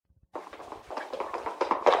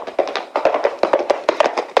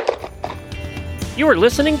You are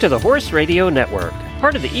listening to the Horse Radio Network,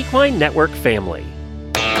 part of the Equine Network family.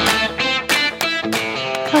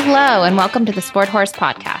 Hello, and welcome to the Sport Horse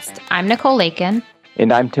Podcast. I'm Nicole Lakin.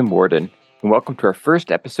 And I'm Tim Warden. And welcome to our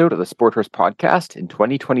first episode of the Sport Horse Podcast in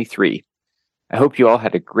 2023. I hope you all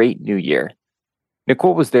had a great new year.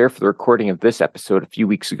 Nicole was there for the recording of this episode a few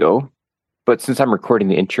weeks ago, but since I'm recording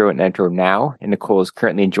the intro and outro now, and Nicole is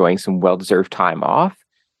currently enjoying some well-deserved time off,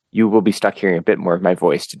 you will be stuck hearing a bit more of my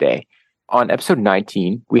voice today. On episode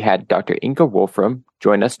 19, we had Dr. Inga Wolfram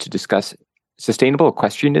join us to discuss sustainable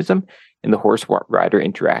equestrianism and the horse-rider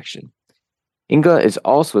interaction. Inga is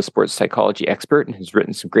also a sports psychology expert and has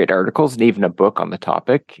written some great articles and even a book on the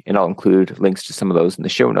topic, and I'll include links to some of those in the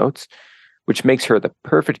show notes, which makes her the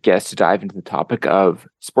perfect guest to dive into the topic of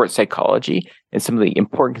sports psychology and some of the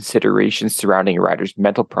important considerations surrounding a rider's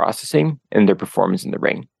mental processing and their performance in the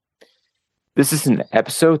ring. This is an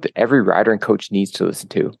episode that every rider and coach needs to listen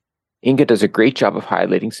to. Inga does a great job of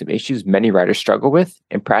highlighting some issues many riders struggle with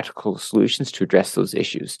and practical solutions to address those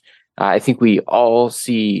issues. I think we all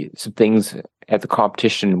see some things at the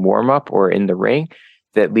competition warm-up or in the ring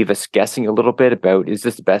that leave us guessing a little bit about, is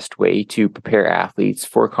this the best way to prepare athletes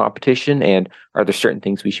for competition? And are there certain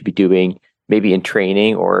things we should be doing maybe in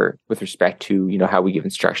training or with respect to, how we give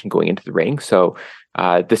instruction going into the ring? So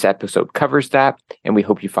this episode covers that, and we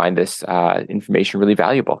hope you find this information really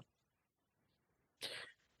valuable.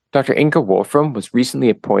 Dr. Inga Wolfram was recently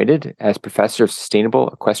appointed as Professor of Sustainable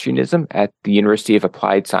Equestrianism at the University of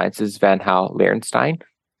Applied Sciences Van Hal Leeuwenstein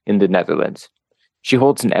in the Netherlands. She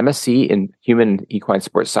holds an MSc in Human and Equine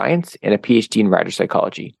Sports Science and a PhD in rider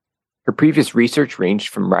psychology. Her previous research ranged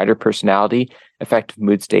from rider personality, affective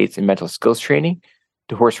mood states, and mental skills training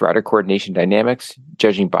to horse-rider coordination dynamics,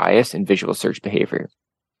 judging bias, and visual search behavior.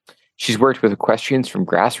 She's worked with equestrians from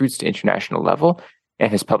grassroots to international level and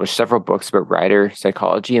has published several books about rider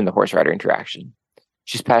psychology and the horse-rider interaction.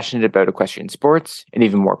 She's passionate about equestrian sports and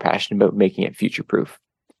even more passionate about making it future-proof.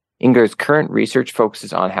 Inga's current research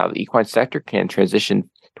focuses on how the equine sector can transition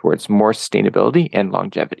towards more sustainability and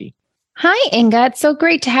longevity. Hi, Inga. It's so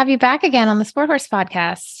great to have you back again on the Sport Horse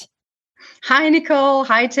Podcast. Hi, Nicole.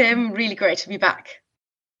 Hi, Tim. Really great to be back.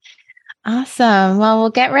 Awesome. Well,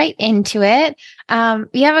 we'll get right into it.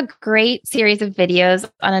 We have a great series of videos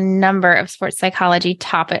on a number of sports psychology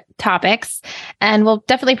topics, and we'll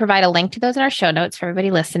definitely provide a link to those in our show notes for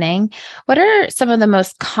everybody listening. What are some of the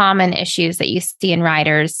most common issues that you see in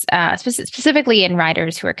riders, specifically in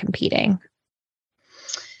riders who are competing?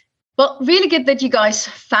 Well, really good that you guys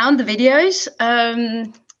found the videos.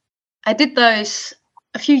 I did those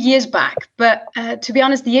a few years back, but to be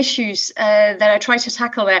honest, the issues that I try to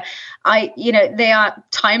tackle there, they are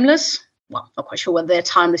timeless. Well, not quite sure whether they're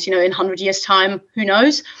timeless, in 100 years' time, who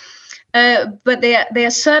knows? But they are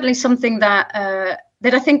certainly something that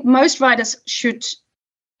I think most riders should,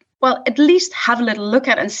 at least have a little look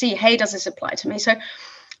at and see, hey, does this apply to me? So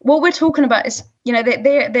what we're talking about is,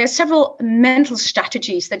 there are several mental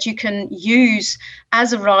strategies that you can use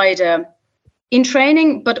as a rider in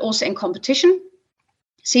training, but also in competition.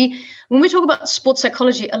 See, when we talk about sports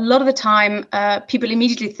psychology, a lot of the time people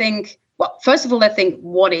immediately think, well, first of all, they think,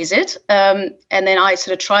 what is it? And then I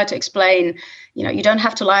sort of try to explain, you don't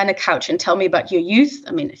have to lie on the couch and tell me about your youth.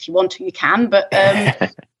 I mean, if you want to, you can, but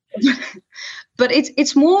but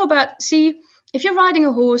it's more about, see, if you're riding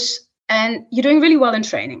a horse and you're doing really well in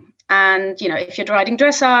training, and, if you're riding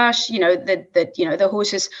dressage, the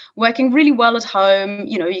horse is working really well at home,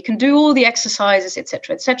 you can do all the exercises, et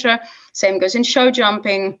cetera, et cetera. Same goes in show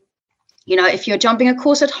jumping. If you're jumping a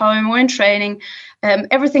course at home or in training,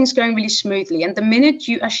 everything's going really smoothly. And the minute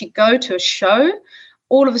you actually go to a show,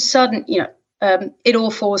 all of a sudden, it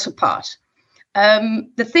all falls apart.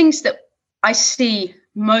 The things that I see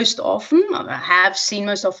most often, or I have seen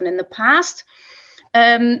most often in the past,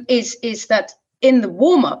 is that in the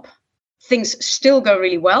warm-up, things still go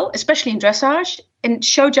really well, especially in dressage and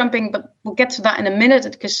show jumping, but we'll get to that in a minute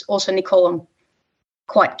because also, Nicole, I'm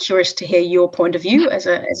quite curious to hear your point of view as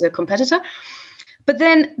a competitor. But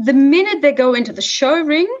then the minute they go into the show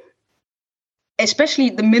ring,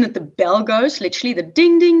 especially the minute the bell goes, literally the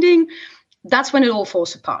ding, ding, ding, that's when it all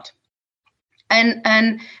falls apart.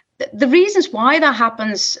 And the reasons why that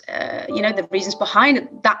happens, the reasons behind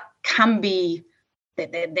it, that can be,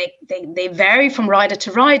 they vary from rider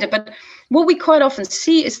to rider. But what we quite often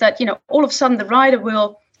see is that, all of a sudden the rider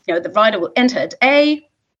will enter at A.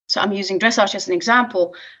 So I'm using dressage as an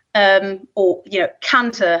example, or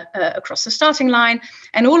canter across the starting line,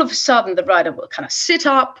 and all of a sudden the rider will kind of sit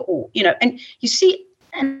up, or and you see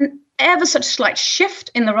an ever such slight shift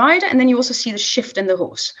in the rider, and then you also see the shift in the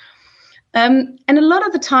horse. And a lot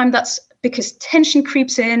of the time that's because tension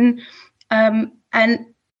creeps in. And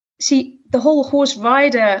see, the whole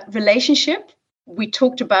horse-rider relationship we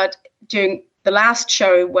talked about during the last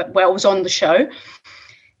show where I was on the show,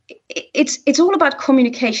 it's all about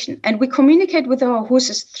communication. And we communicate with our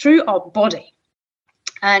horses through our body.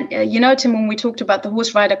 And, Tim, when we talked about the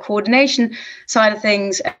horse-rider coordination side of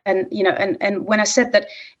things, and when I said that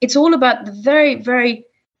it's all about the very, very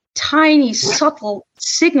tiny, subtle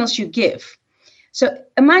signals you give. So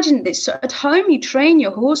imagine this. So at home, you train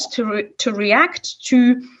your horse to react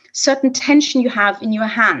to certain tension you have in your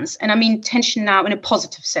hands. And I mean tension now in a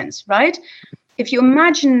positive sense, right? If you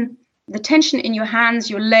imagine the tension in your hands,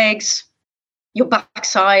 your legs, your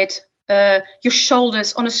backside, your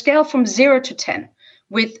shoulders on a scale from 0 to 10,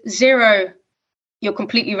 with 0, you're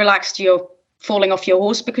completely relaxed, you're falling off your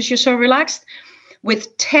horse because you're so relaxed.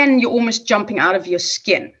 With 10, you're almost jumping out of your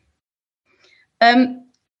skin. And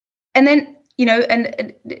then,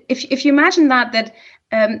 and if you imagine that,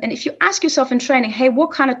 and if you ask yourself in training, hey,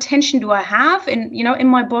 what kind of tension do I have in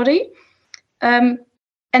my body? And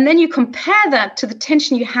then you compare that to the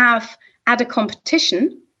tension you have at a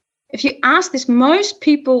competition. If you ask this, most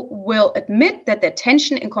people will admit that their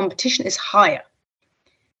tension in competition is higher.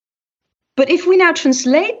 But if we now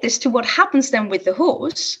translate this to what happens then with the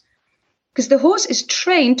horse, because the horse is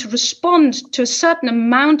trained to respond to a certain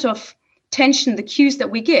amount of tension, the cues that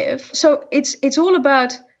we give. So it's all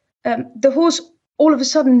about the horse all of a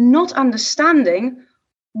sudden not understanding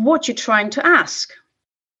what you're trying to ask.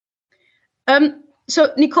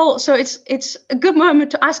 So Nicole, so it's a good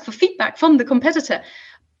moment to ask for feedback from the competitor.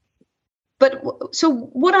 But so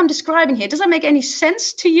what I'm describing here, does that make any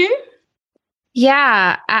sense to you?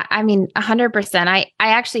 Yeah, I mean, 100%. I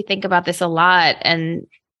actually think about this a lot, and,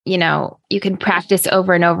 you can practice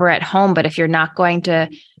over and over at home, but if you're not going to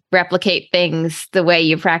replicate things the way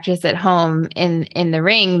you practice at home in the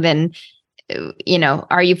ring, then,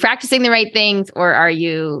 are you practicing the right things, or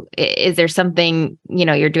is there something,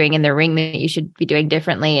 you're doing in the ring that you should be doing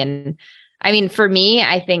differently? And I mean, for me,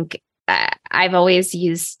 I think I've always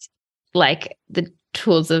used like the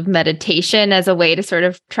tools of meditation as a way to sort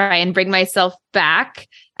of try and bring myself back.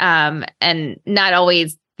 And not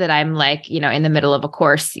always that I'm like, in the middle of a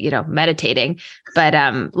course, meditating, but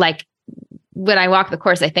like when I walk the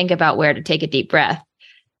course, I think about where to take a deep breath,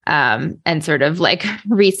 and sort of like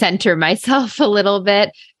recenter myself a little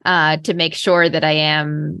bit, to make sure that I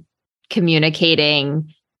am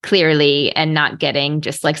communicating clearly and not getting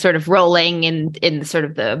just like sort of rolling in sort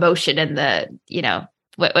of the emotion and the,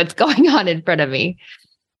 what's going on in front of me.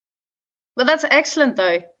 Well, that's excellent,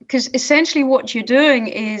 though, because essentially what you're doing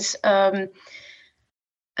is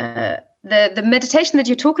the meditation that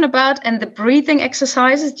you're talking about and the breathing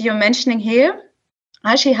exercises that you're mentioning here.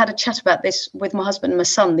 I actually had a chat about this with my husband and my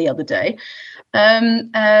son the other day,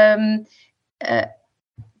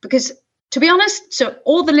 because to be honest, so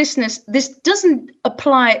all the listeners, this doesn't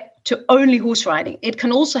apply to only horse riding. It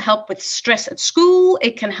can also help with stress at school.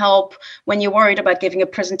 It can help when you're worried about giving a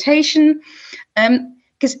presentation.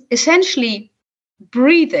 Because essentially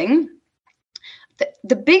breathing,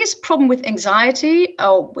 the biggest problem with anxiety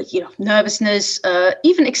or with nervousness,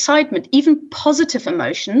 even excitement, even positive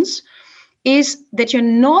emotions, is that you're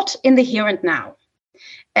not in the here and now.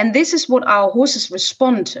 And this is what our horses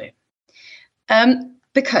respond to.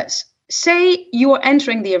 Because say you are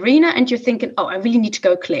entering the arena and you're thinking, oh, I really need to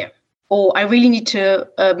go clear, or I really need to,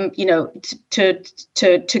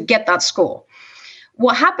 to get that score.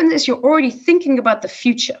 What happens is you're already thinking about the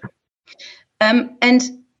future. And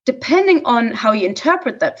depending on how you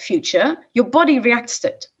interpret that future, your body reacts to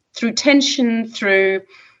it through tension, through,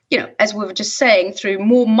 as we were just saying, through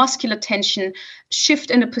more muscular tension,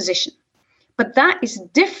 shift in a position. But that is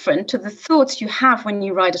different to the thoughts you have when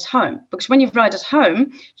you ride at home. Because when you ride at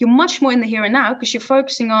home, you're much more in the here and now because you're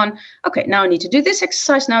focusing on, okay, now I need to do this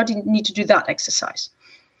exercise, now I need to do that exercise.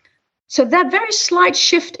 So that very slight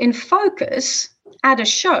shift in focus at a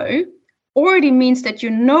show already means that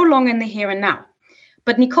you're no longer in the here and now.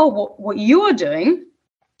 But Nicole, what you're doing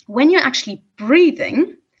when you're actually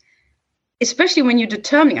breathing, especially when you're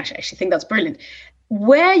determining, I actually think that's brilliant,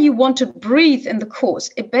 where you want to breathe in the course,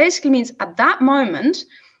 it basically means at that moment,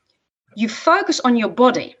 you focus on your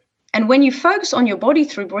body. And when you focus on your body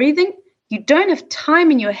through breathing, you don't have time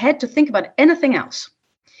in your head to think about anything else,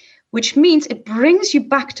 which means it brings you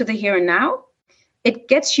back to the here and now. It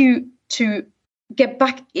gets you to get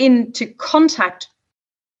back into contact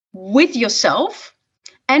with yourself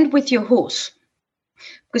and with your horse.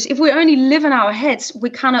 Because if we only live in our heads,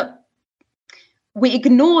 we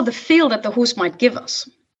ignore the feel that the horse might give us.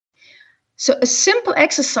 So a simple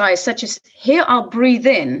exercise such as here I'll breathe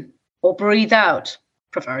in or breathe out,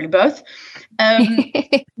 preferably both,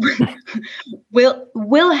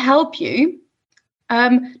 will help you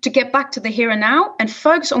to get back to the here and now and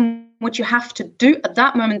focus on what you have to do at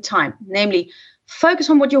that moment in time. Namely, focus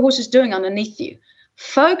on what your horse is doing underneath you,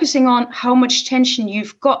 focusing on how much tension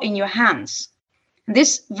you've got in your hands. And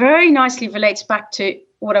this very nicely relates back to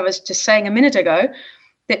what I was just saying a minute ago,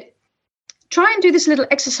 that try and do this little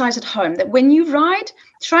exercise at home, that when you ride,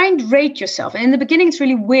 try and rate yourself. And in the beginning, it's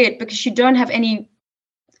really weird because you don't have any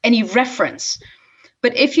reference.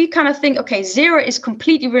 But if you kind of think, okay, 0 is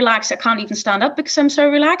completely relaxed, I can't even stand up because I'm so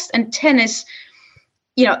relaxed, and 10 is,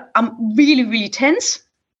 I'm really, really tense.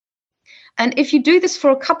 And if you do this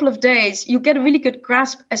for a couple of days, you get a really good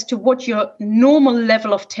grasp as to what your normal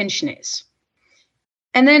level of tension is.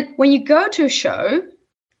 And then when you go to a show,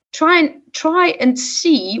 try and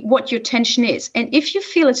see what your tension is. And if you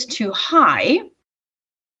feel it's too high,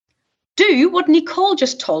 do what Nicole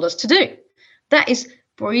just told us to do. That is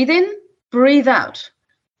breathe in, breathe out.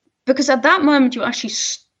 Because at that moment, you actually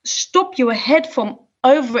stop your head from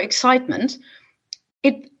overexcitement.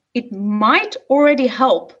 It might already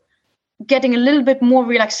help getting a little bit more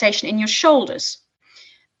relaxation in your shoulders.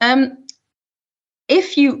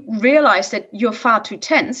 If you realize that you're far too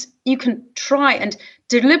tense, you can try and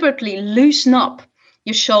deliberately loosen up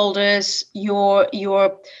your shoulders, your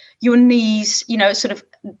knees, sort of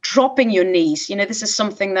dropping your knees. This is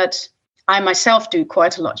something that I myself do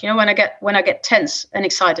quite a lot. When I get tense and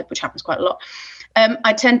excited, which happens quite a lot,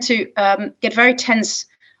 I tend to get very tense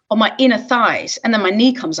on my inner thighs, and then my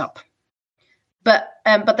knee comes up. But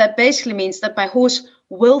that basically means that my horse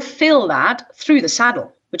will feel that through the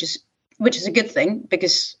saddle, which is a good thing,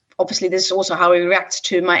 because obviously this is also how he reacts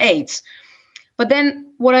to my aids. But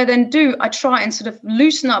then what I then do, I try and sort of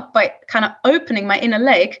loosen up by kind of opening my inner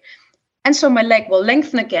leg. And so my leg will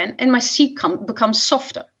lengthen again and my seat becomes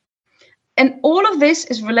softer. And all of this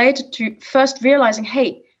is related to first realizing,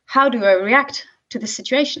 hey, how do I react to this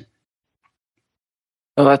situation?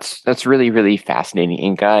 Well, that's really, really fascinating,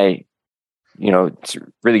 Inga. It's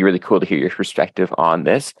really, really cool to hear your perspective on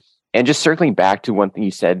this. And just circling back to one thing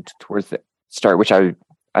you said towards the start, which I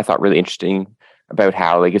thought really interesting, about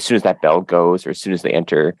how, like, as soon as that bell goes or as soon as they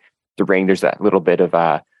enter the ring, there's that little bit of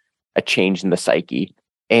a change in the psyche.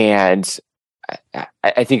 And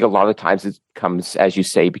I think a lot of times it comes, as you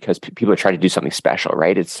say, because people are trying to do something special,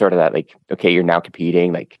 right? It's sort of that, like, okay, you're now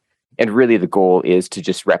competing, like, and really the goal is to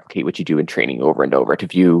just replicate what you do in training over and over, to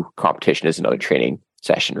view competition as another training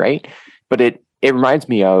session, right? But it reminds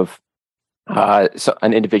me of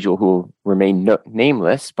an individual who will remain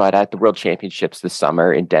nameless, but at the World Championships this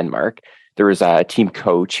summer in Denmark, there was a team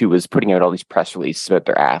coach who was putting out all these press releases about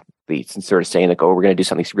their athletes and sort of saying, like, oh, we're going to do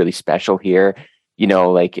something really special here.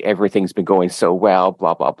 Like, everything's been going so well,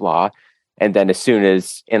 blah, blah, blah. And then as soon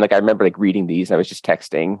as, and like, I remember like reading these and I was just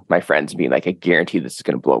texting my friends and being like, I guarantee this is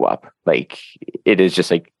going to blow up. Like, it is just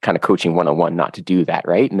like kind of coaching 101 not to do that.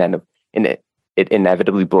 Right. And then it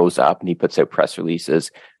inevitably blows up and he puts out press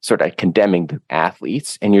releases sort of condemning the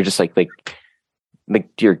athletes. And you're just like,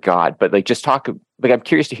 dear God, but like, just talk, like, I'm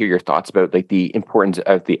curious to hear your thoughts about like the importance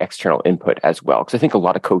of the external input as well. Cause I think a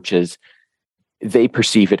lot of coaches, they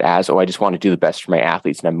perceive it as, oh, I just want to do the best for my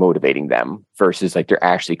athletes and I'm motivating them, versus like they're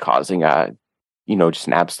actually causing just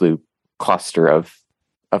an absolute cluster of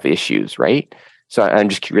issues. Right. So I'm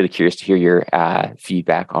just really curious to hear your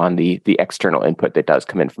feedback on the external input that does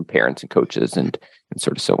come in from parents and coaches and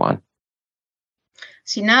sort of so on.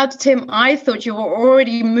 See, now, Tim, I thought you were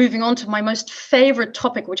already moving on to my most favorite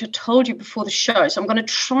topic, which I told you before the show. So I'm going to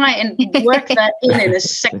try and work that in a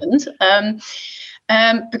second,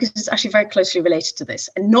 because it's actually very closely related to this,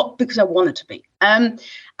 and not because I want it to be.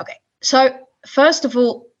 Okay, so first of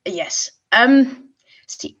all, yes.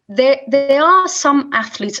 See, there are some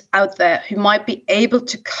athletes out there who might be able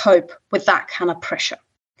to cope with that kind of pressure.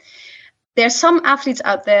 There are some athletes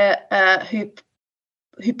out there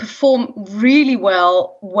who perform really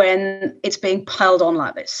well when it's being piled on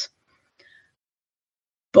like this.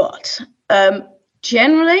 But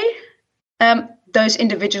generally, those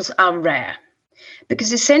individuals are rare,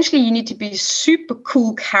 because essentially you need to be a super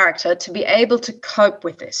cool character to be able to cope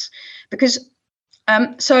with this. Because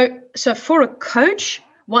so for a coach,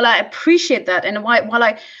 while I appreciate that, and while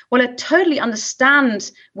I totally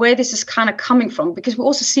understand where this is kind of coming from, because we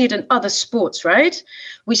also see it in other sports, right?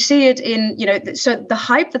 We see it in, so the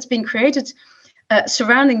hype that's being created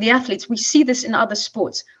surrounding the athletes, we see this in other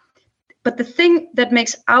sports. But the thing that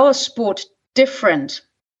makes our sport different,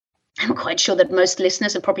 I'm quite sure that most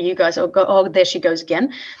listeners, and probably you guys, oh, there she goes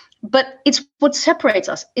again. But it's what separates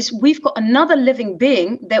us is we've got another living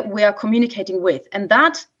being that we are communicating with. And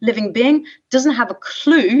that living being doesn't have a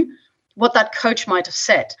clue what that coach might have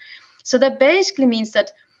said. So that basically means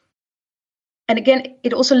that, and again,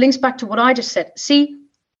 it also links back to what I just said. See,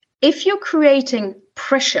 if you're creating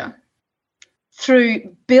pressure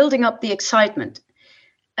through building up the excitement,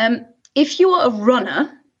 if you are a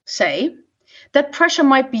runner, say, that pressure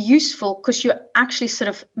might be useful because you're actually sort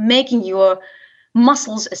of making your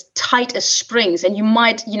muscles as tight as springs, and you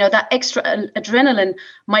might, that extra adrenaline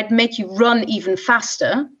might make you run even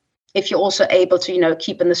faster if you're also able to,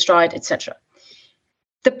 keep in the stride, etc.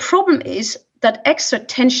 The problem is that extra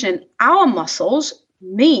tension in our muscles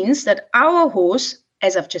means that our horse,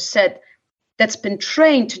 as I've just said, that's been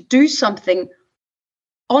trained to do something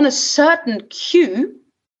on a certain cue.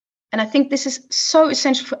 And I think this is so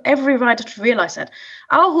essential for every rider to realize that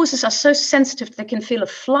our horses are so sensitive they can feel a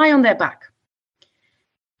fly on their back.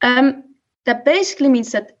 That basically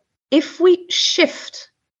means that if we shift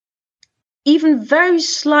even very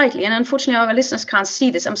slightly, and unfortunately our listeners can't see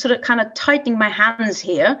this, I'm sort of kind of tightening my hands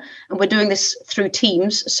here, and we're doing this through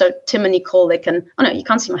Teams, so Tim and Nicole, they can, oh no, you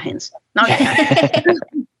can't see my hands. Now you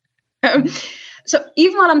can. So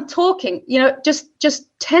even while I'm talking, just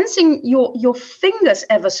tensing your fingers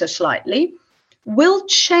ever so slightly will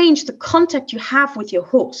change the contact you have with your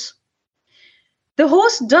horse. The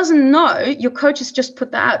horse doesn't know your coach has just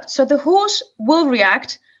put that out. So the horse will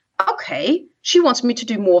react, okay, she wants me to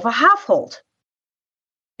do more of a half hold.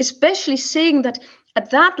 Especially seeing that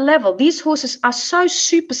at that level, these horses are so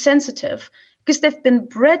super sensitive because they've been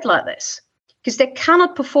bred like this, because they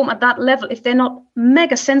cannot perform at that level if they're not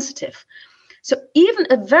mega sensitive. So even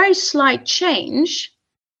a very slight change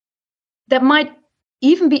that might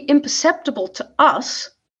even be imperceptible to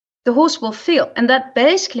us, the horse will feel. And that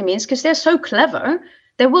basically means, because they're so clever,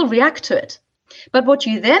 they will react to it. But what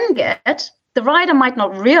you then get, the rider might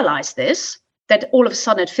not realize this, that all of a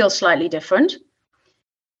sudden it feels slightly different.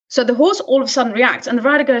 So the horse all of a sudden reacts, and the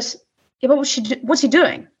rider goes, yeah, but what's he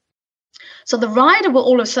doing? So the rider will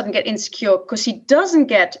all of a sudden get insecure because he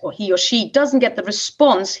or she doesn't get the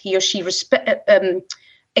response he or she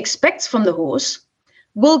expects from the horse,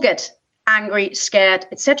 will get angry, scared,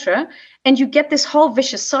 etc. And you get this whole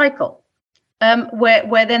vicious cycle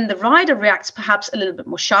where then the rider reacts perhaps a little bit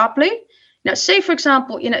more sharply. Now, say, for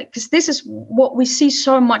example, because this is what we see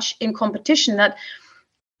so much in competition, that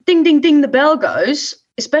ding, ding, ding, the bell goes,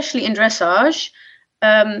 especially in dressage,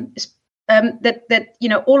 that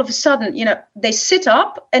all of a sudden, they sit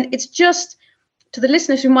up, and it's just, to the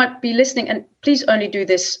listeners who might be listening, and please only do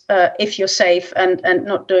this if you're safe and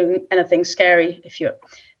not doing anything scary. If you're,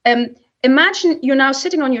 imagine you're now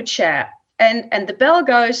sitting on your chair, and the bell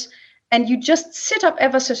goes, and you just sit up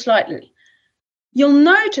ever so slightly. You'll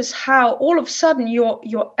notice how all of a sudden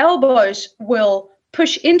your elbows will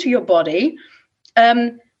push into your body.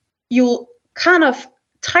 You'll kind of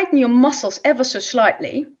tighten your muscles ever so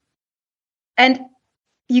slightly. And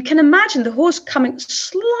you can imagine the horse coming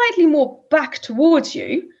slightly more back towards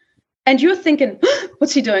you. And you're thinking,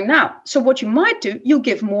 what's he doing now? So what you might do, you'll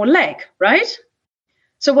give more leg, right?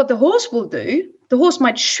 So what the horse will do, the horse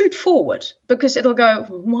might shoot forward because it'll go,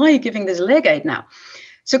 why are you giving this leg aid now?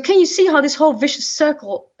 So can you see how this whole vicious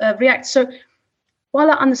circle reacts? So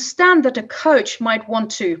while I understand that a coach might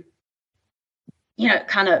want to,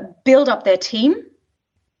 kind of build up their team,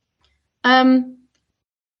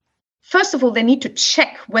 first of all, they need to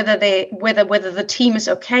check whether the team is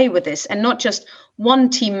okay with this, and not just one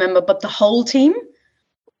team member, but the whole team.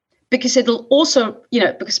 Because it'll also,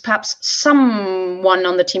 because perhaps someone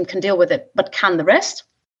on the team can deal with it, but can the rest?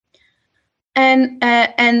 And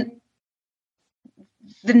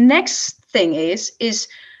the next thing is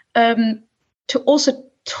to also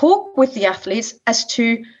talk with the athletes as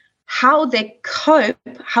to how they cope,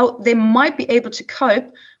 how they might be able to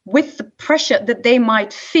cope with the pressure that they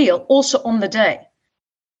might feel also on the day.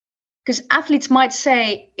 Because athletes might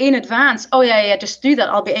say in advance, oh, yeah, just do that,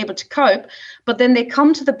 I'll be able to cope. But then they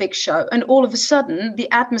come to the big show, and all of a sudden the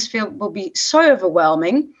atmosphere will be so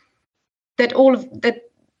overwhelming that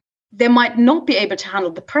they might not be able to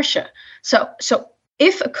handle the pressure. So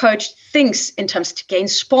if a coach thinks in terms to gain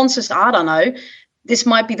sponsors, I don't know, this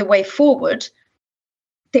might be the way forward,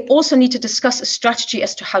 they also need to discuss a strategy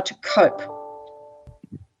as to how to cope.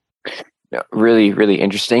 Yeah, really, really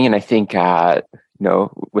interesting. And I think,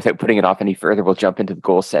 without putting it off any further, we'll jump into the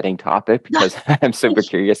goal setting topic, because I'm super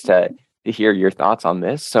curious to hear your thoughts on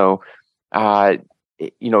this. So,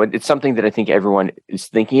 it's something that I think everyone is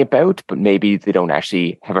thinking about, but maybe they don't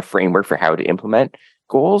actually have a framework for how to implement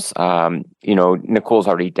goals. Nicole's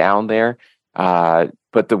already down there,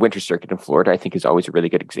 but the winter circuit in Florida, I think, is always a really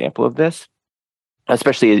good example of this,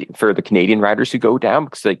 especially for the Canadian riders who go down,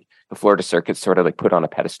 because the Florida circuit's sort of like put on a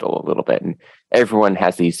pedestal a little bit, and everyone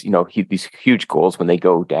has these, these huge goals when they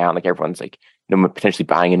go down. Like everyone's like, potentially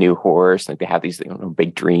buying a new horse, like they have these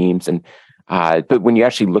big dreams. And but when you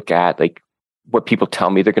actually look at like what people tell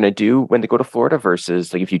me they're going to do when they go to Florida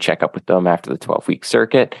versus like if you check up with them after the 12-week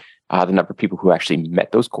circuit, the number of people who actually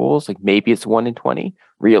met those goals, like maybe it's 1 in 20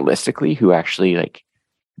 realistically who actually like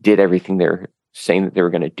did everything they're saying that they were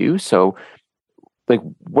going to do. So like,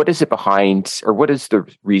 what is it behind, or what is the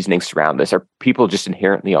reasoning around this? Are people just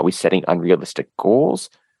inherently always setting unrealistic goals,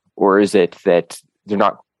 or is it that they're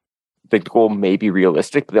not, the goal may be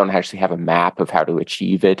realistic, but they don't actually have a map of how to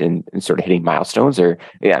achieve it and sort of hitting milestones? Or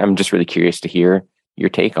I'm just really curious to hear your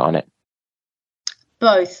take on it.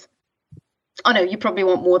 Both. Oh no, you probably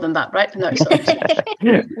want more than that, right? No, sorry.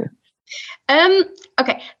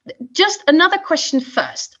 Okay, just another question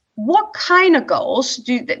first. What kind of goals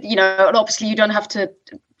and obviously you don't have to,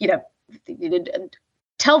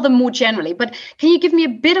 tell them more generally, but can you give me a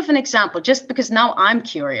bit of an example, just because now I'm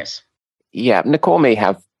curious? Yeah, Nicole may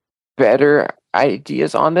have better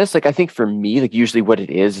ideas on this. Like, I think for me, like usually what it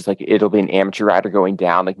is like, it'll be an amateur rider going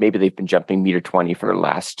down. Like maybe they've been jumping meter 20 for the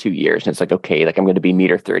last 2 years. And it's like, okay, like I'm going to be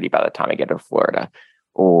meter 30 by the time I get to Florida.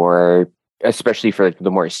 Or especially for like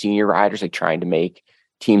the more senior riders, like trying to make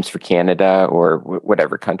teams for Canada or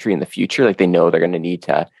whatever country in the future, like they know they're going to need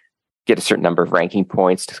to get a certain number of ranking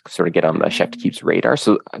points to sort of get on the Chef Keeps radar.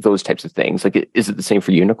 So those types of things. Like, is it the same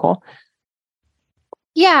for you, Nicole?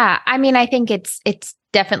 Yeah, I mean, I think it's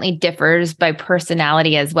definitely differs by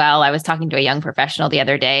personality as well. I was talking to a young professional the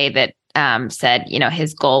other day that said,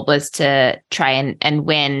 his goal was to try and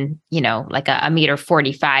win, like a meter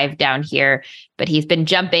 45 down here, but he's been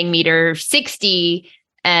jumping meter 60.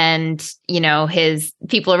 And, his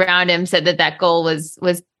people around him said that goal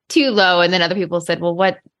was too low. And then other people said, well,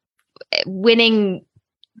 what is,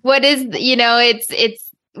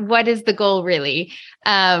 what is the goal really?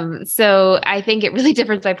 So I think it really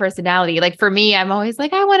differs by personality. Like for me, I'm always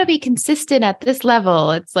like, I want to be consistent at this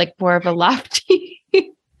level. It's like more of a lofty.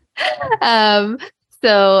 So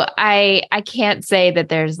I can't say that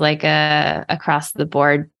there's like a across the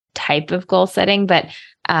board type of goal setting, but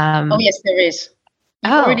oh yes, there is.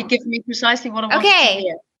 You've already given me precisely what I wanted to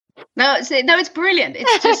hear. No, it's brilliant.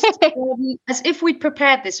 It's just as if we'd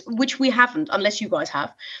prepared this, which we haven't, unless you guys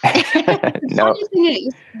have. The funny thing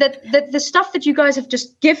is that the stuff that you guys have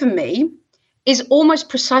just given me is almost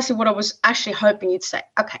precisely what I was actually hoping you'd say.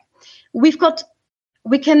 Okay, we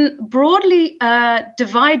can broadly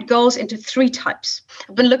divide goals into 3 types.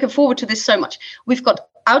 I've been looking forward to this so much. We've got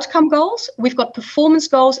outcome goals, we've got performance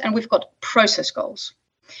goals, and we've got process goals.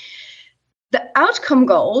 The outcome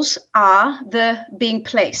goals are the being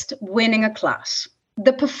placed, winning a class.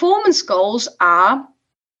 The performance goals are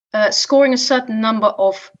scoring a certain number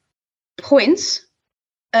of points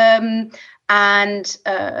and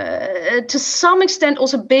to some extent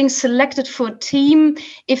also being selected for a team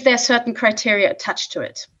if there are certain criteria attached to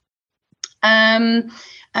it.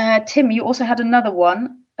 Tim, you also had another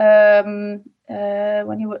one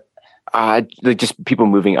when you were... like just people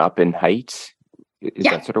moving up in height. Is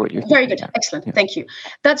that sort of what you're thinking? Very good. Excellent. Yeah. Thank you.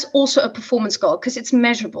 That's also a performance goal because it's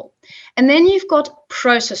measurable. And then you've got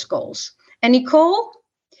process goals. And Nicole,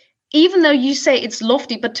 even though you say it's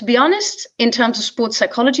lofty, but to be honest, in terms of sports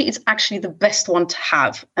psychology, it's actually the best one to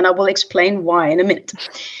have. And I will explain why in a minute.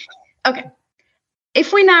 Okay.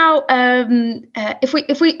 If we now, if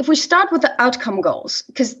we start with the outcome goals,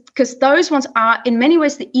 because those ones are in many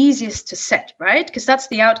ways the easiest to set, right? Because that's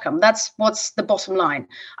the outcome. That's what's the bottom line.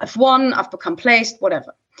 I've won, I've become placed,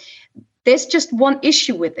 whatever. There's just one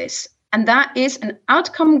issue with this, and that is an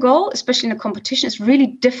outcome goal, especially in a competition, is really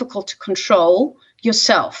difficult to control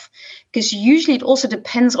yourself because usually it also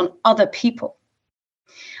depends on other people.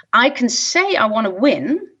 I can say I want to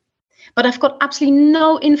win, but I've got absolutely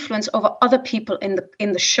no influence over other people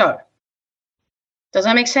in the show. Does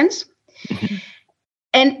that make sense?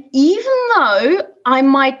 And even though I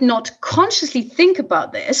might not consciously think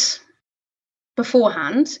about this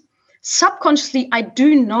beforehand, subconsciously I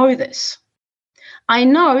do know this. I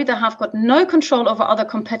know that I've got no control over other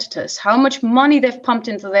competitors, how much money they've pumped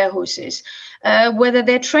into their horses, whether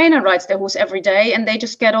their trainer rides their horse every day and they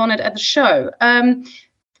just get on it at the show.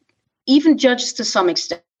 Even judges to some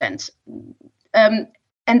extent. And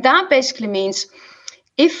that basically means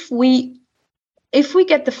if we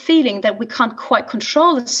get the feeling that we can't quite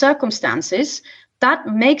control the circumstances, that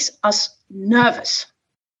makes us nervous.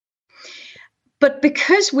 But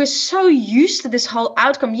because we're so used to this whole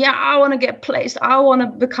outcome, I want to get placed, I want to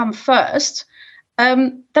become first,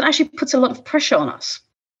 that actually puts a lot of pressure on us.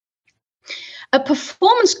 A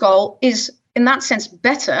performance goal is, in that sense,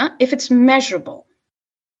 better if it's measurable.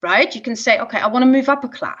 right? You can say, okay, I want to move up a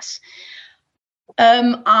class.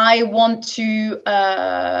 I want to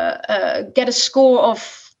get a score of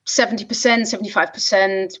 70%,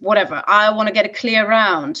 75%, whatever. I want to get a clear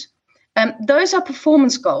round. Those are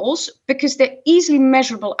performance goals because they're easily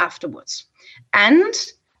measurable afterwards. And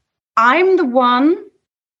I'm the one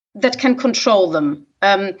that can control them.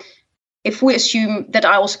 If we assume that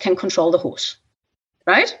I also can control the horse,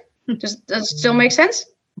 right? Does it still make sense?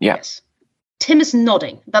 Yeah. Yes. Tim is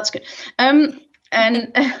nodding. That's good. And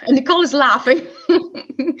Nicole is laughing.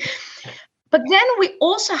 But then we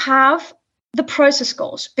also have the process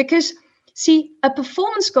goals, because see, a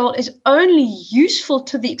performance goal is only useful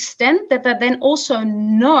to the extent that they then also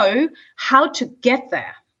know how to get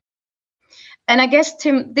there. And I guess,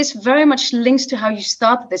 Tim, this very much links to how you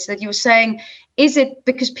started this, that you were saying, is it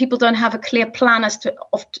because people don't have a clear plan as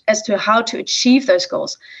to how to achieve those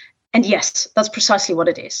goals? And yes, that's precisely what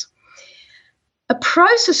it is. A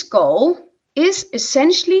process goal is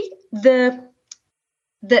essentially literally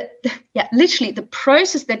the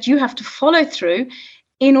process that you have to follow through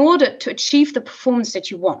in order to achieve the performance that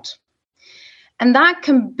you want. And that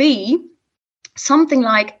can be something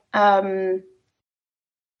like, okay,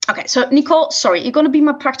 so Nicole, sorry, you're going to be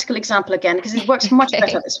my practical example again, because it works much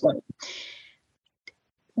better this way.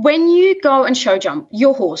 When you go and show jump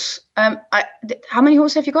your horse, how many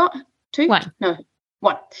horses have you got? 2? 1. No,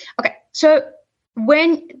 1. Okay, so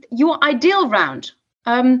when your ideal round,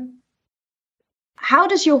 how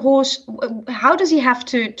does your horse, how does he have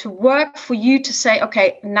to work for you to say,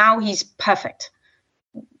 okay, now he's perfect?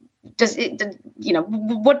 Does it,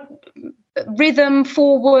 what rhythm,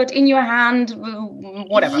 forward, in your hand,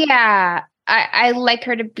 whatever? Yeah, I like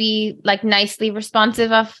her to be like nicely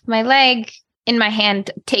responsive off my leg, in my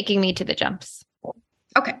hand, taking me to the jumps.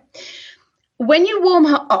 Okay. When you warm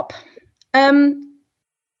her up,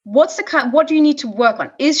 what do you need to work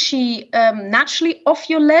on? Is she naturally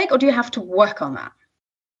off your leg, or do you have to work on that?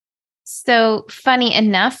 So funny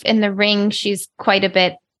enough, in the ring, she's quite a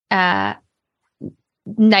bit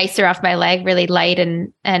nicer off my leg, really light.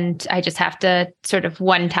 And I just have to sort of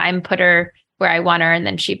one time put her where I want her, and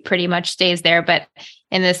then she pretty much stays there. But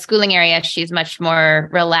in the schooling area, she's much more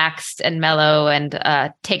relaxed and mellow, and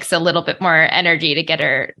takes a little bit more energy to get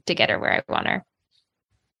her where I want her.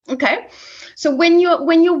 Okay. So when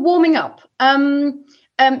you're warming up,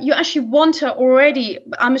 you actually want her already,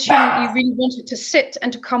 I'm assuming you really want her to sit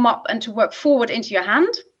and to come up and to work forward into your hand?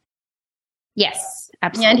 Yes,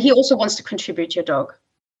 absolutely. Yeah, and he also wants to contribute, your dog.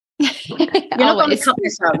 You're not going to cut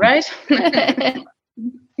this out, right?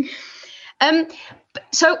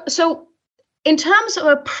 So in terms of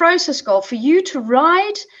a process goal, for you to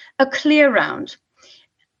ride a clear round,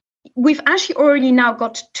 we've actually already now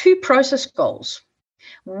got 2 process goals.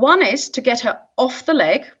 One is to get her off the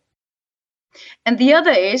leg, and the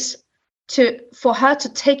other is for her to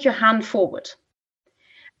take your hand forward.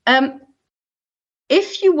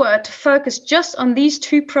 If you were to focus just on these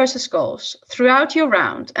 2 process goals throughout your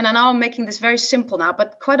round, and I know I'm making this very simple now,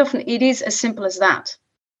 but quite often it is as simple as that,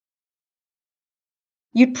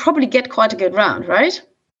 you'd probably get quite a good round, right?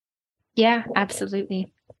 Yeah,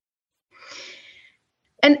 absolutely.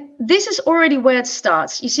 And this is already where it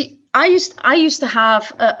starts. You see, I used to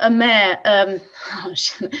have a mare.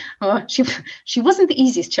 She wasn't the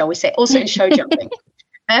easiest, shall we say, also in show jumping.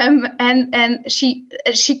 And she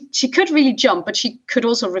could really jump, but she could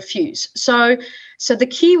also refuse. So the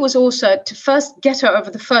key was also to first get her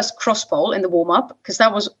over the first cross pole in the warm up, because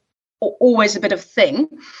that was always a bit of a thing.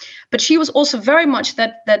 But she was also very much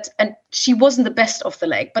that, and she wasn't the best off the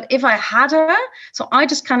leg. But if I had her, so I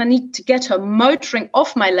just kind of need to get her motoring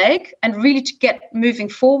off my leg and really to get moving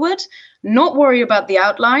forward, not worry about the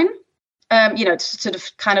outline, sort of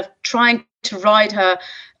kind of trying to ride her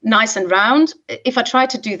nice and round. If I tried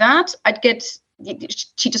to do that,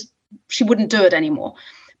 she wouldn't do it anymore.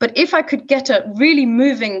 But if I could get her really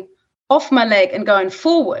moving off my leg and going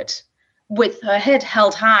forward, with her head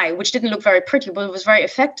held high, which didn't look very pretty, but it was very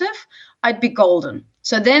effective, I'd be golden.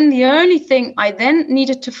 So then the only thing I then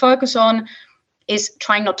needed to focus on is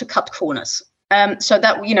trying not to cut corners. So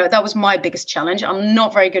that was my biggest challenge. I'm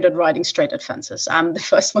not very good at riding straight at fences. I'm the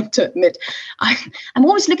first one to admit. I'm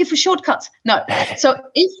always looking for shortcuts. No. So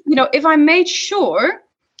if I made sure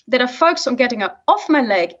that I focused on getting her off my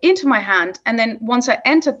leg into my hand, and then once I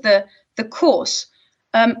entered the course,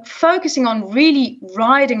 focusing on really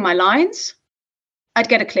riding my lines, I'd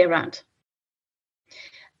get a clear round.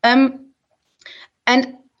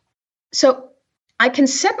 And so I can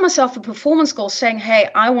set myself a performance goal saying, hey,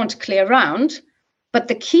 I want a clear round, but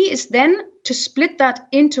the key is then to split that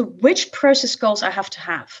into which process goals I have to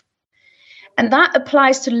have. And that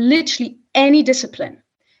applies to literally any discipline.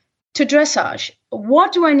 to dressage,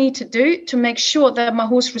 what do I need to do to make sure that my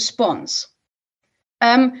horse responds?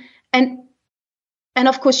 And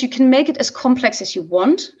of course, you can make it as complex as you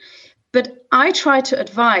want, but I try to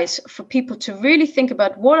advise for people to really think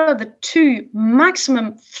about what are the 2,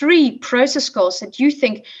 maximum 3 process goals that you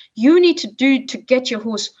think you need to do to get your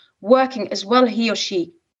horse working as well he or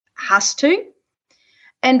she has to,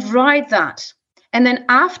 and write that. And then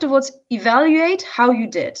afterwards, evaluate how you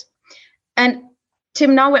did. And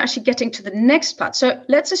Tim, now we're actually getting to the next part. So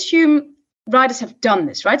let's assume riders have done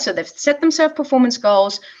this, right? So they've set themselves performance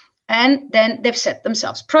goals, and then they've set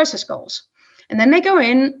themselves process goals. And then they go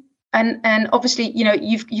in, and obviously,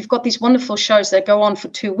 you've got these wonderful shows that go on for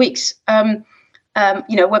 2 weeks, where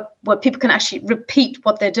people can actually repeat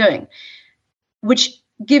what they're doing, which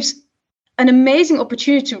gives an amazing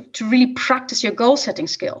opportunity to really practice your goal setting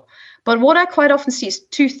skill. But what I quite often see is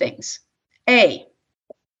 2 things. A,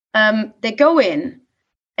 they go in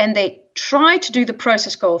and they try to do the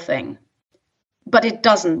process goal thing, but it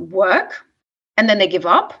doesn't work, and then they give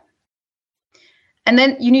up. And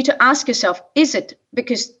then you need to ask yourself, is it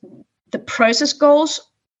because the process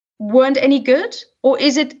goals weren't any good, or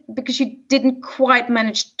is it because you didn't quite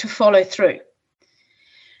manage to follow through?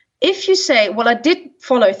 If you say, well, I did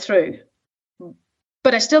follow through,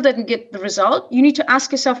 but I still didn't get the result, you need to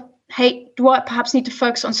ask yourself, hey, do I perhaps need to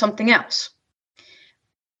focus on something else?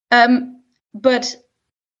 But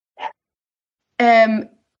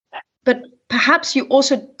perhaps you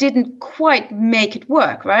also didn't quite make it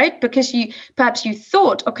work, right? Because you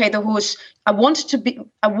thought, okay, the horse, I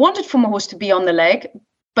wanted for my horse to be on the leg,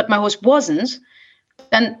 but my horse wasn't.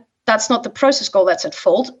 Then that's not the process goal that's at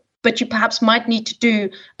fault, but you perhaps might need to do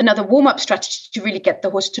another warm-up strategy to really get the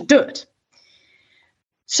horse to do it.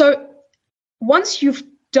 So once you've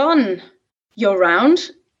done your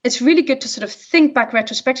round, it's really good to sort of think back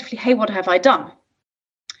retrospectively, hey, what have I done?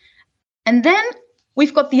 And then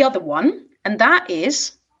we've got the other one, and that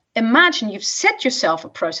is, imagine you've set yourself a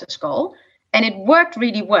process goal and it worked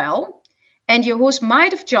really well, and your horse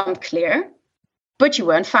might have jumped clear, but you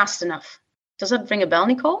weren't fast enough. Does that ring a bell,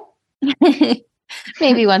 Nicole?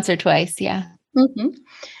 Maybe once or twice, yeah. Mm-hmm.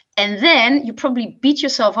 And then you probably beat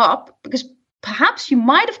yourself up because perhaps you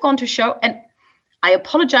might have gone to show, and I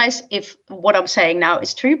apologize if what I'm saying now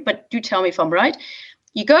is true, but do tell me if I'm right.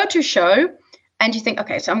 You go to show and you think,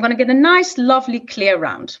 okay, so I'm going to get a nice, lovely, clear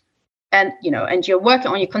round. And, and you're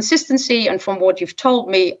working on your consistency. And from what you've told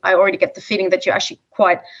me, I already get the feeling that you're actually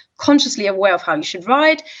quite consciously aware of how you should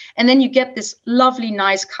ride. And then you get this lovely,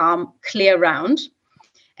 nice, calm, clear round.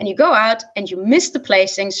 And you go out and you miss the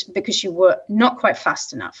placings because you were not quite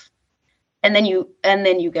fast enough. And then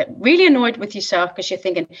you get really annoyed with yourself because you're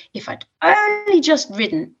thinking, if I'd only just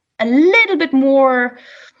ridden a little bit more,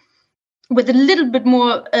 with a little bit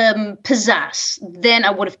more pizzazz, then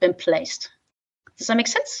I would have been placed. Does that make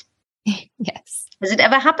sense? Yes. Has it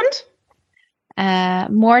ever happened?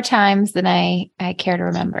 More times than I care to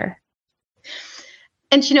remember.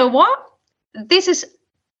 And you know what? This is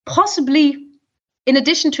possibly, in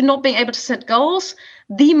addition to not being able to set goals,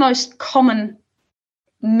 the most common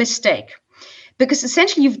mistake. Because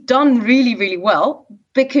essentially you've done really, really well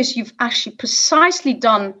because you've actually precisely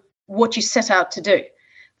done what you set out to do.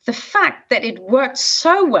 The fact that it worked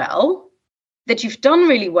so well, that you've done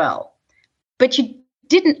really well, but you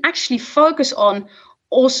didn't actually focus on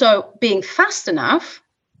also being fast enough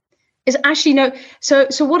is actually no. So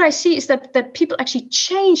what I see is that people actually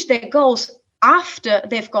change their goals after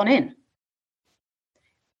they've gone in.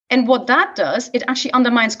 And what that does, it actually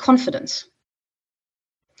undermines confidence.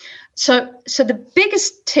 So the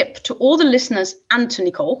biggest tip to all the listeners and to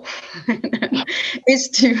Nicole is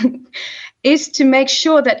to make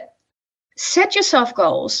sure that set yourself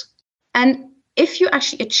goals, and if you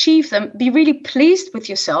actually achieve them, be really pleased with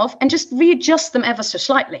yourself and just readjust them ever so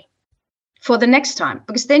slightly for the next time,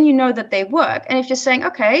 because then you know that they work. And if you're saying,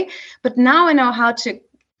 okay, but now I know how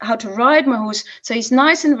to ride my horse so he's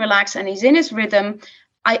nice and relaxed and he's in his rhythm,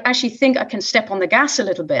 I actually think I can step on the gas a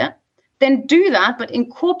little bit, then do that, but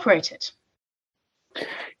incorporate it.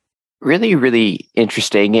 Really, really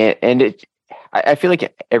interesting. And I feel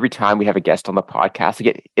like every time we have a guest on the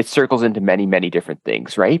podcast, it circles into many, many different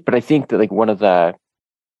things, right? But I think that like one of the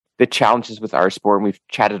challenges with our sport, and we've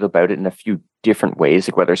chatted about it in a few different ways,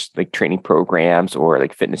 like whether it's like training programs or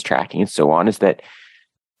like fitness tracking and so on, is that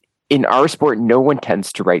in our sport, no one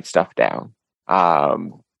tends to write stuff down.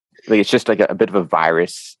 Like it's just like a bit of a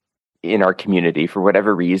virus in our community for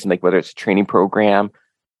whatever reason, like whether it's a training program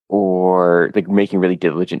or like making really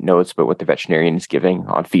diligent notes about what the veterinarian is giving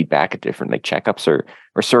on feedback at different like checkups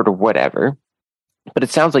or sort of whatever. But it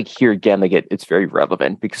sounds like here again, like it's very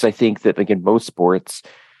relevant, because I think that like in most sports,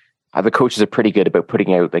 the coaches are pretty good about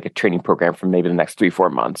putting out like a training program for maybe the next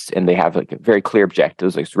 3-4 months, and they have like very clear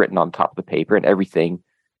objectives, like it's written on top of the paper, and everything,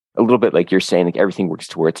 a little bit like you're saying, like everything works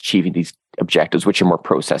towards achieving these objectives, which are more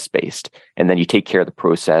process based. And then you take care of the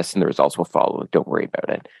process, and the results will follow. Don't worry about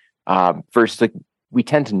it. First, like we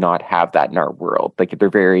tend to not have that in our world. Like they're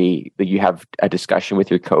very, like you have a discussion with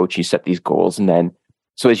your coach, you set these goals, and then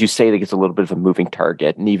so as you say, like it's a little bit of a moving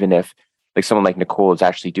target. And even if like someone like Nicole is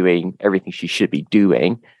actually doing everything she should be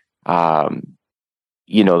doing,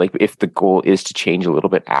 like if the goal is to change a little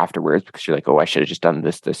bit afterwards because you're like, oh, I should have just done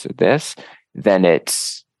this, this, or this, then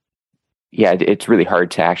it's really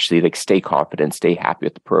hard to actually like stay confident, stay happy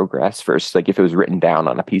with the progress. First, like if it was written down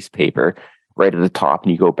on a piece of paper right at the top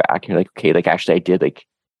and you go back and you're like, okay, like actually I did like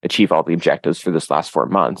achieve all the objectives for this last 4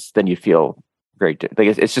 months, then you feel very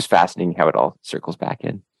like it's just fascinating how it all circles back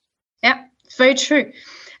in. Yeah, it's very true.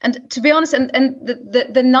 And to be honest, and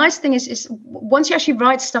the nice thing is once you actually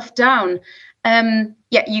write stuff down,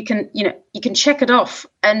 you can check it off.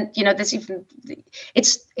 And there's even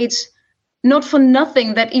it's not for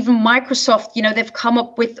nothing that even Microsoft, they've come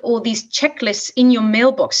up with all these checklists in your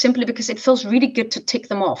mailbox simply because it feels really good to tick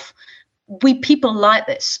them off. We people like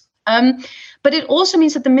this. But it also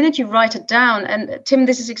means that the minute you write it down, and Tim,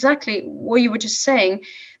 this is exactly what you were just saying,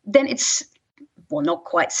 then it's not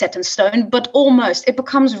quite set in stone, but almost. It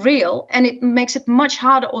becomes real, and it makes it much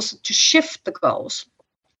harder also to shift the goals.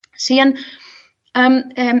 See, and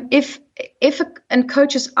if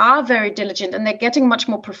coaches are very diligent and they're getting much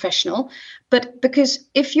more professional, but because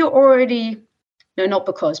if you're already, no, not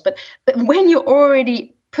because, but when you're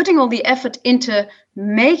already putting all the effort into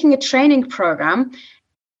making a training program,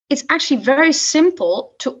 it's actually very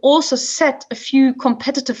simple to also set a few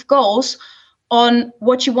competitive goals on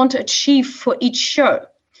what you want to achieve for each show,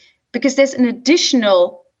 because there's an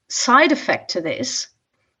additional side effect to this.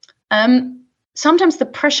 Sometimes the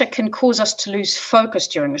pressure can cause us to lose focus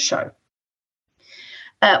during a show.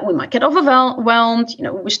 We might get overwhelmed.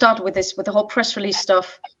 We started with the whole press release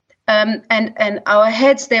stuff, and our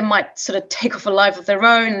heads there might sort of take off a life of their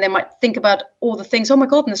own, and they might think about all the things. Oh my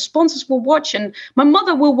God! And the sponsors will watch, and my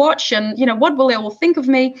mother will watch, and what will they all think of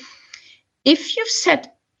me? If you've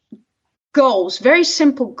set goals, very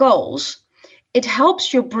simple goals, it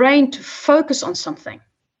helps your brain to focus on something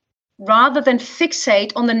rather than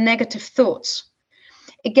fixate on the negative thoughts.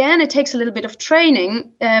 Again, it takes a little bit of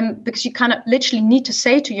training because you kind of literally need to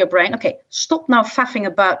say to your brain, okay, stop now faffing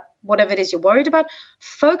about whatever it is you're worried about.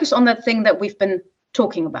 Focus on that thing that we've been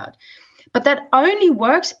talking about. But that only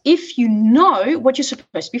works if you know what you're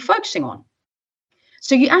supposed to be focusing on.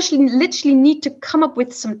 So you actually literally need to come up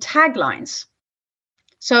with some taglines.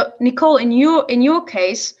 So Nicole, in your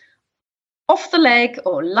case, off the leg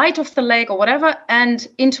or light off the leg or whatever, and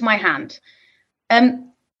into my hand. And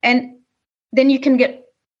then you can get,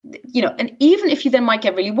 and even if you then might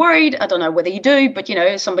get really worried, I don't know whether you do, but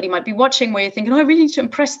somebody might be watching where you're thinking, oh, I really need to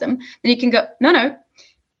impress them. Then you can go, no,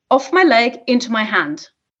 off my leg, into my hand.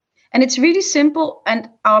 And it's really simple. And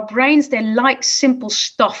our brains, they like simple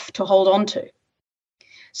stuff to hold on to.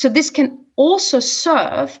 So this can also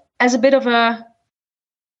serve as a bit of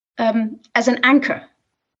as an anchor.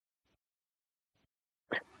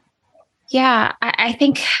 Yeah, I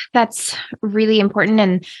think that's really important.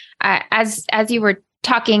 And as you were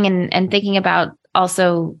talking and thinking about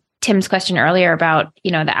also Tim's question earlier about,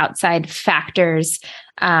 the outside factors,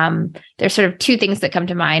 there's sort of two things that come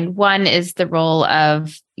to mind. One is the role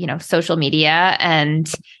of, social media.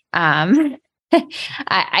 And I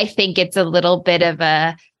think it's a little bit of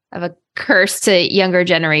a curse to younger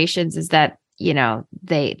generations is that,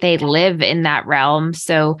 they live in that realm.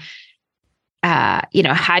 So,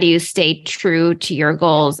 how do you stay true to your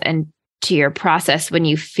goals and to your process when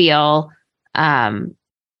you feel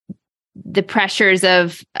the pressures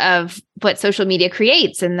of what social media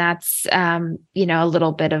creates? And that's, a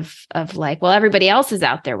little bit of like, well, everybody else is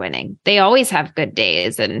out there winning. They always have good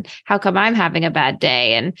days. And how come I'm having a bad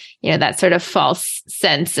day? And, that sort of false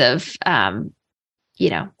sense of,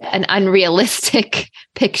 an unrealistic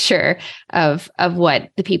picture of what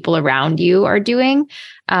the people around you are doing.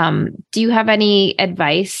 Do you have any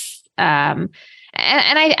advice? And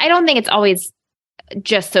I don't think it's always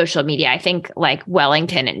just social media. I think like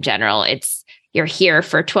Wellington in general, it's you're here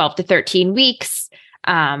for 12 to 13 weeks.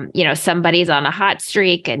 Somebody's on a hot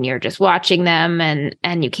streak and you're just watching them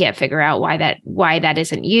and you can't figure out why that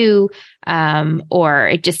isn't you. Or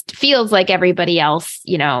it just feels like everybody else,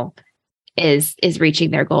 is reaching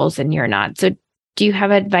their goals and you're not. So do you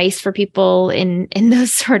have advice for people in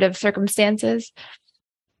those sort of circumstances?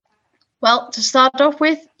 Well, to start off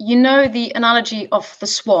with, the analogy of the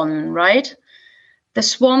swan, right? The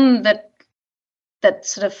swan that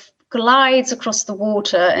sort of glides across the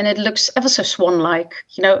water and it looks ever so swan-like,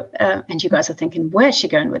 and you guys are thinking, where's she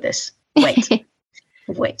going with this? Wait.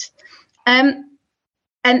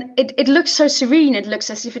 And it looks so serene. It looks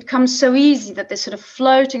as if it comes so easy that they're sort of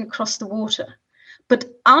floating across the water. But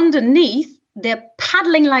underneath, they're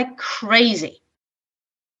paddling like crazy,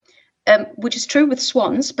 which is true with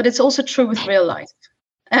swans, but it's also true with real life.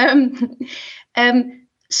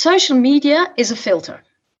 Social media is a filter.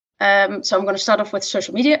 So I'm going to start off with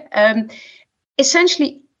social media.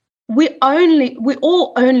 Essentially, we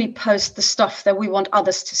all only post the stuff that we want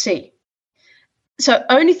others to see. So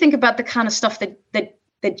only think about the kind of stuff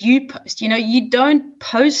that you post. You don't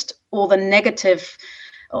post all the negative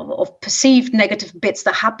or perceived negative bits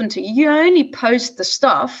that happen to you. You only post the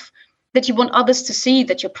stuff that you want others to see,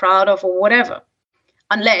 that you're proud of or whatever.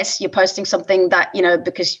 Unless you're posting something that,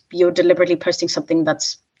 because you're deliberately posting something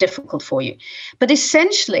that's difficult for you. But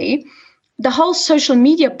essentially, the whole social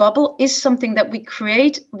media bubble is something that we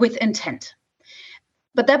create with intent.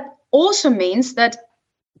 But that also means that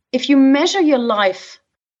if you measure your life,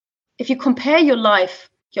 if you compare your life,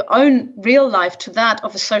 your own real life, to that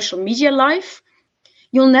of a social media life,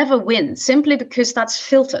 you'll never win, simply because that's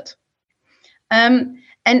filtered. And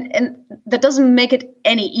that doesn't make it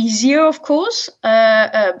any easier, of course,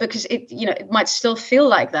 because it might still feel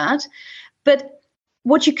like that. But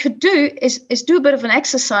what you could do is do a bit of an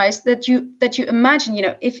exercise that you imagine.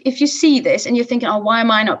 If you see this and you're thinking, oh, why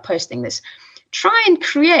am I not posting this? Try and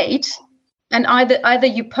create, and either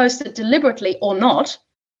you post it deliberately or not,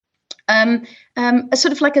 a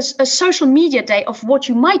sort of like a social media day of what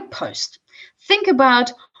you might post. Think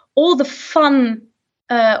about all the fun.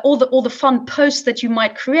 All the fun posts that you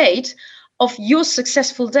might create of your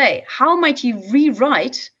successful day. How might you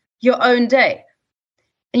rewrite your own day?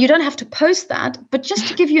 And you don't have to post that, but just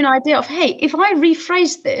to give you an idea of, hey, if I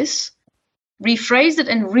rephrased it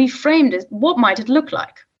and reframed it, what might it look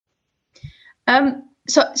like?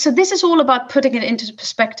 So this is all about putting it into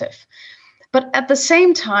perspective. But at the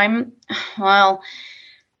same time, well,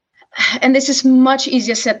 and this is much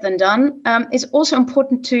easier said than done, it's also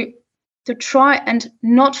important to try and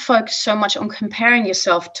not focus so much on comparing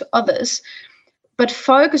yourself to others, but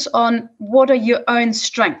focus on what are your own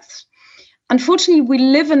strengths. Unfortunately, we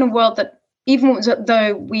live in a world that, even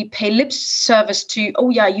though we pay lip service to, oh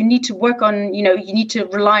yeah, you need to work on, you need to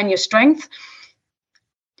rely on your strength.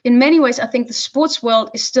 In many ways, I think the sports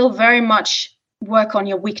world is still very much work on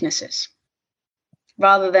your weaknesses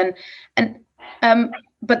rather than,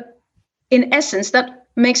 but in essence, that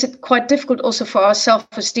makes it quite difficult also for our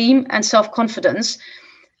self-esteem and self-confidence.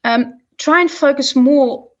 Try and focus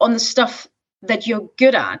more on the stuff that you're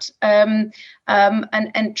good at, and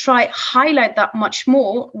try highlight that much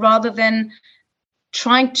more rather than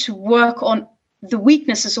trying to work on the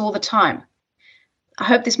weaknesses all the time. I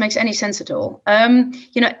hope this makes any sense at all.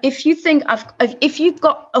 If you think if you've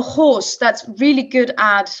got a horse that's really good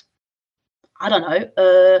at, I don't know,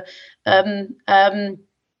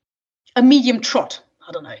 a medium trot,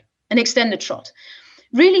 I don't know, an extended trot.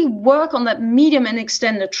 Really work on that medium and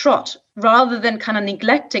extended trot rather than kind of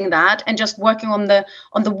neglecting that and just working on the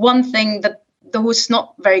one thing that the horse is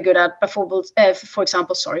not very good at. For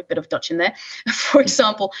example, sorry, bit of Dutch in there. For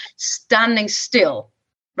example, standing still,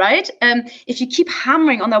 right? If you keep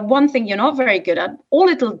hammering on that one thing you're not very good at, all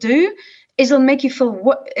it'll do is it'll make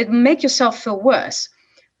yourself feel worse.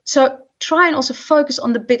 So try and also focus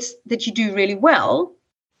on the bits that you do really well.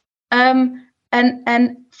 And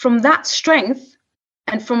from that strength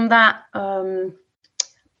and from that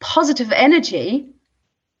positive energy,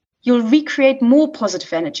 you'll recreate more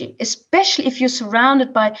positive energy, especially if you're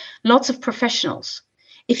surrounded by lots of professionals.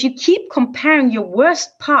 If you keep comparing your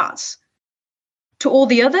worst parts to all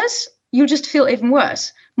the others, you'll just feel even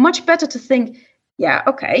worse. Much better to think, yeah,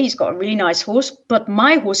 okay, he's got a really nice horse, but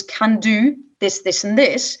my horse can do this, this, and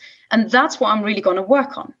this, and that's what I'm really going to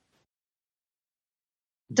work on.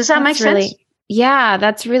 Does that make sense? Yeah,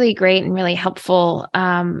 that's really great and really helpful.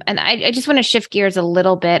 And I just want to shift gears a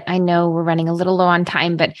little bit. I know we're running a little low on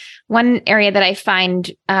time, but one area that I find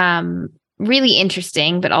really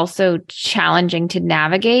interesting, but also challenging to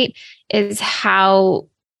navigate, is how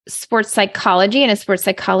sports psychology and a sports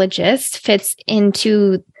psychologist fits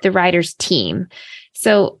into the rider's team.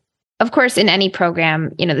 So, of course, in any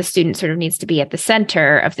program, the student sort of needs to be at the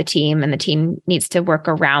center of the team and the team needs to work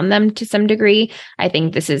around them to some degree. I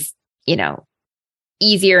think this is,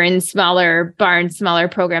 easier in smaller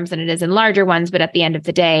programs than it is in larger ones. But at the end of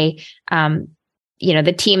the day,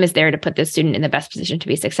 the team is there to put the student in the best position to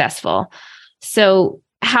be successful. So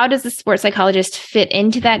how does the sports psychologist fit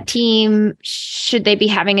into that team? Should they be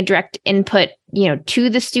having a direct input, to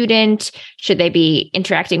the student? Should they be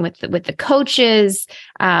interacting with the coaches?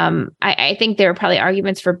 I think there are probably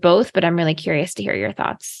arguments for both, but I'm really curious to hear your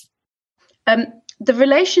thoughts. The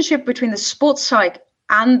relationship between the sports psych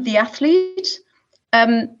and the athlete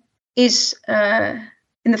is,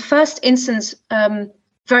 in the first instance,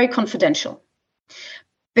 very confidential,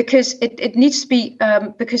 because it needs to be,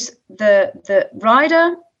 because the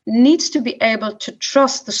rider needs to be able to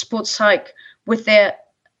trust the sports psych with their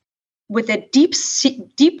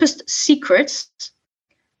deepest secrets,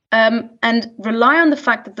 and rely on the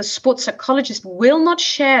fact that the sports psychologist will not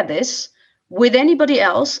share this with anybody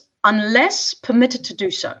else unless permitted to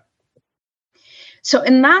do so. So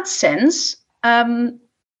in that sense,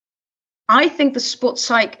 I think the sports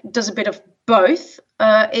psych does a bit of both,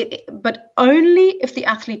 but only if the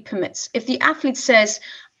athlete permits. If the athlete says,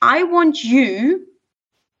 I want you,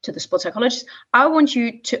 to the sports psychologist, I want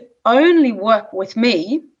you to only work with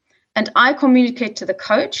me, and I communicate to the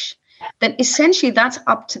coach, then essentially that's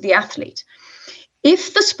up to the athlete.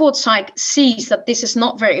 If the sports psych sees that this is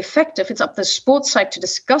not very effective, it's up to the sports psych to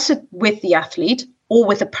discuss it with the athlete or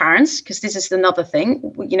with the parents, because this is another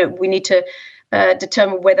thing. We need to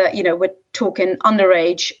determine whether we're talking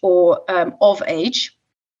underage or of age.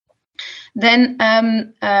 Then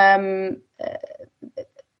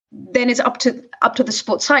it's up to the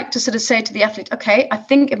sports psych to sort of say to the athlete, okay, I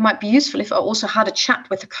think it might be useful if I also had a chat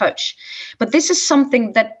with the coach. But this is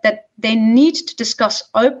something that they need to discuss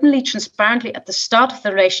openly, transparently at the start of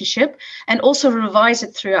the relationship, and also revise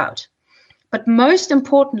it throughout. But most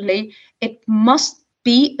importantly, it must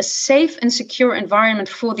be a safe and secure environment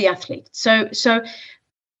for the athlete. So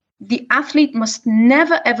the athlete must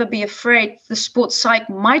never, ever be afraid the sports psych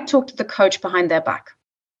might talk to the coach behind their back.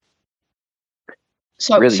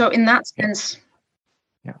 So in that sense.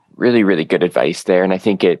 Yeah, really, really good advice there. And I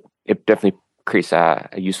think it definitely creates a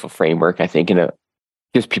useful framework, I think, and it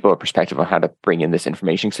gives people a perspective on how to bring in this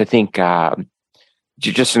information. So I think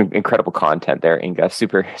just some incredible content there, Inga.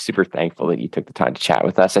 Super, super thankful that you took the time to chat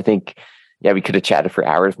with us. I think, we could have chatted for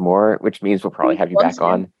hours more, which means we'll probably have you back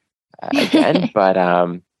on again. But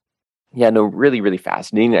really, really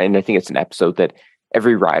fascinating. And I think it's an episode that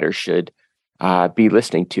every rider should be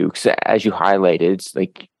listening to, because as you highlighted, it's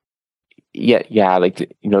like, this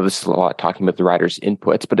is a lot talking about the rider's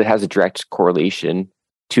inputs, but it has a direct correlation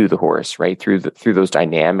to the horse, right? Through those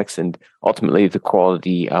dynamics, and ultimately the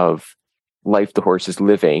quality of life the horse is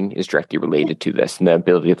living is directly related to this, and the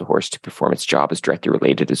ability of the horse to perform its job is directly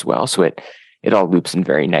related as well. So it all loops in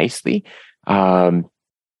very nicely.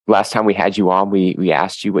 Last time we had you on, we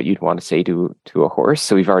asked you what you'd want to say to a horse,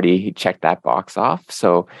 so we've already checked that box off.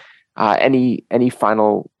 So any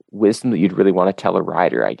final wisdom that you'd really want to tell a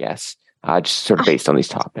rider, I guess, just sort of based on these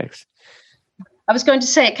topics? I was going to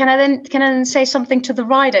say, can I then say something to the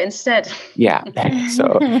rider instead? Yeah.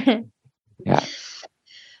 So, yeah.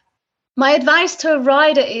 My advice to a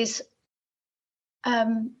rider is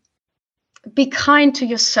be kind to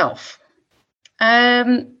yourself.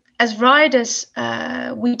 As riders,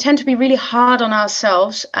 we tend to be really hard on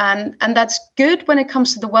ourselves, and that's good when it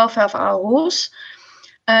comes to the welfare of our horse.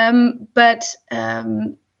 But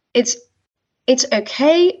it's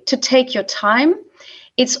okay to take your time.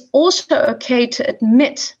 It's also okay to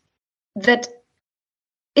admit that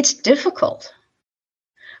it's difficult,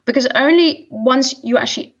 because only once you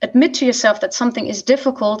actually admit to yourself that something is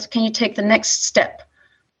difficult can you take the next step.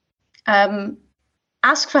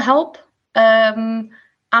 Ask for help,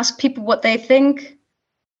 ask people what they think,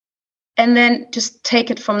 and then just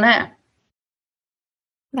take it from there.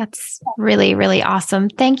 That's really, really awesome.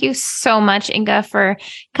 Thank you so much, Inga, for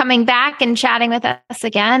coming back and chatting with us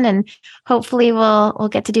again. And hopefully we'll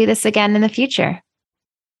get to do this again in the future.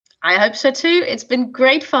 I hope so too. It's been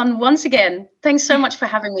great fun once again. Thanks so much for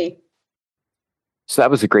having me. So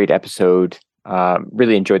that was a great episode.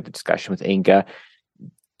 Really enjoyed the discussion with Inga.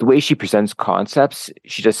 The way she presents concepts,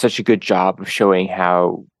 she does such a good job of showing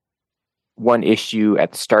how one issue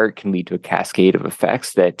at the start can lead to a cascade of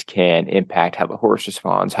effects that can impact how the horse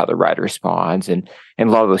responds, how the rider responds, and a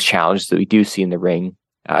lot of those challenges that we do see in the ring,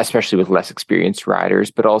 especially with less experienced riders,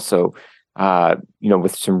 but also,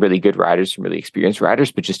 with some really good riders, some really experienced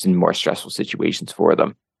riders, but just in more stressful situations for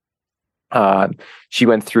them. She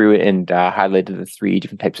went through and highlighted the 3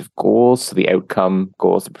 different types of goals. So the outcome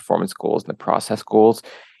goals, the performance goals, and the process goals.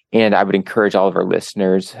 And I would encourage all of our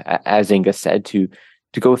listeners, as Inga said, to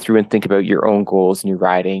go through and think about your own goals in your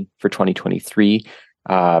riding for 2023.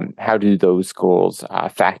 How do those goals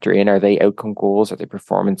factor in? Are they outcome goals? Are they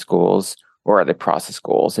performance goals? or are they process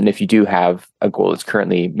goals? And if you do have a goal that's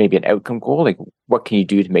currently maybe an outcome goal, like what can you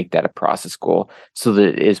do to make that a process goal so that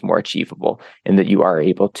it is more achievable and that you are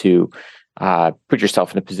able to put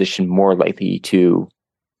yourself in a position more likely to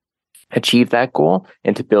achieve that goal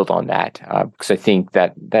and to build on that? Because I think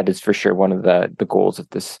that is for sure one of the goals of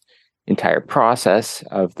this entire process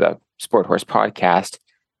of the Sport Horse podcast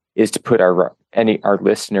is to put our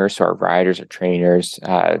listeners, so our riders, our trainers,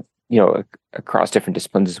 across different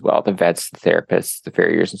disciplines as well, the vets, the therapists, the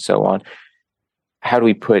farriers, and so on. How do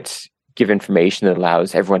we give information that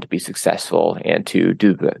allows everyone to be successful and to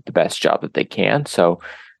do the best job that they can? So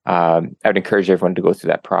I would encourage everyone to go through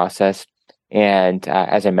that process. And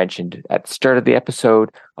as I mentioned at the start of the episode,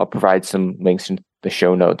 I'll provide some links in the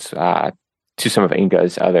show notes to some of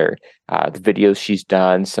Inga's other the videos she's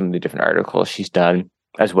done, some of the different articles she's done,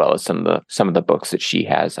 as well as some of the books that she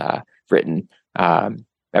has written. I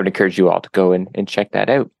would encourage you all to go and check that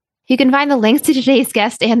out. You can find the links to today's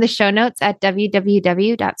guest and the show notes at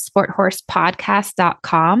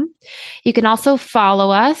www.sporthorsepodcast.com. You can also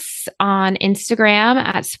follow us on Instagram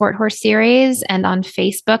at Sport Horse Series and on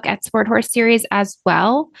Facebook at Sport Horse Series as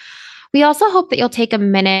well. We also hope that you'll take a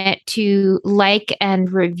minute to like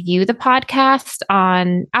and review the podcast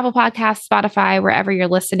on Apple Podcasts, Spotify, wherever you're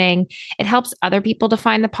listening. It helps other people to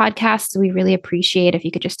find the podcast. So we really appreciate if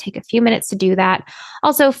you could just take a few minutes to do that.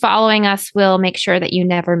 Also, following us will make sure that you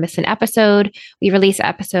never miss an episode. We release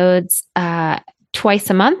episodes twice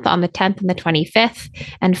a month on the 10th and the 25th.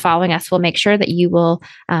 And following us will make sure that you will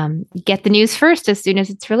get the news first as soon as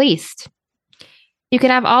it's released. You can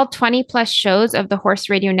have all 20 plus shows of the Horse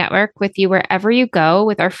Radio Network with you wherever you go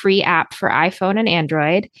with our free app for iPhone and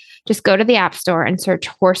Android. Just go to the App Store and search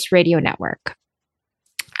Horse Radio Network.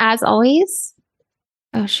 As always,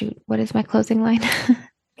 oh shoot, what is my closing line?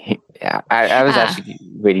 Yeah, I was actually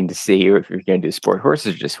waiting to see if you're going to do sport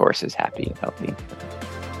horses or just horses happy and healthy.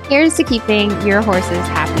 Here's to keeping your horses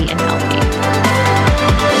happy and healthy.